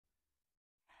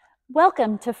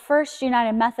Welcome to First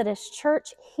United Methodist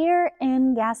Church here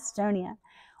in Gastonia.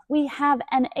 We have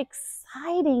an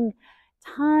exciting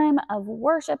time of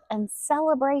worship and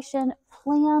celebration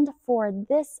planned for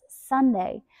this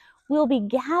Sunday. We'll be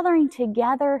gathering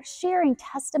together, sharing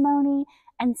testimony,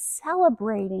 and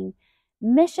celebrating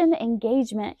mission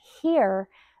engagement here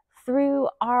through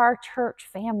our church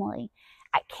family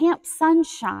at Camp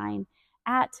Sunshine,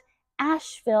 at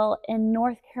Asheville in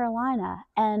North Carolina,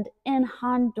 and in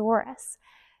Honduras.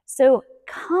 So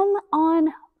come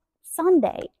on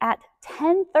Sunday at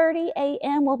 10:30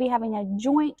 a.m. We'll be having a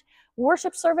joint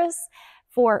worship service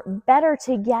for Better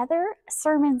Together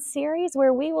sermon series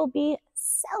where we will be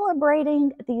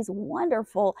celebrating these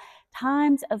wonderful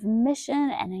times of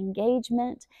mission and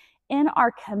engagement in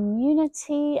our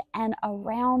community and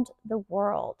around the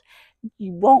world.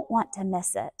 You won't want to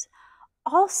miss it.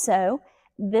 Also,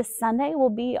 this Sunday will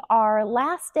be our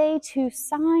last day to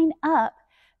sign up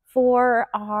for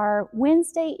our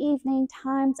Wednesday evening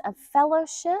times of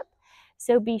fellowship.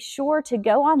 So be sure to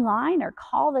go online or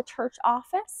call the church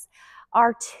office.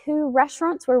 Our two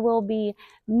restaurants where we'll be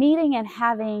meeting and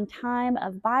having time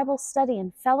of Bible study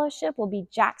and fellowship will be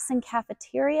Jackson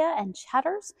Cafeteria and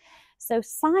Cheddar's. So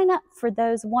sign up for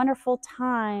those wonderful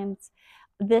times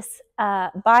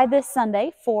by this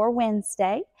Sunday for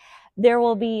Wednesday. There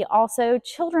will be also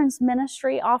children's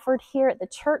ministry offered here at the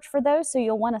church for those, so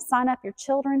you'll want to sign up your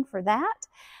children for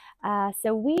that.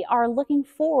 So we are looking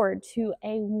forward to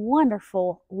a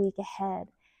wonderful week ahead.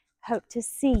 Hope to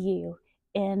see you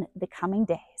in the coming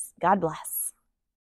days. God bless.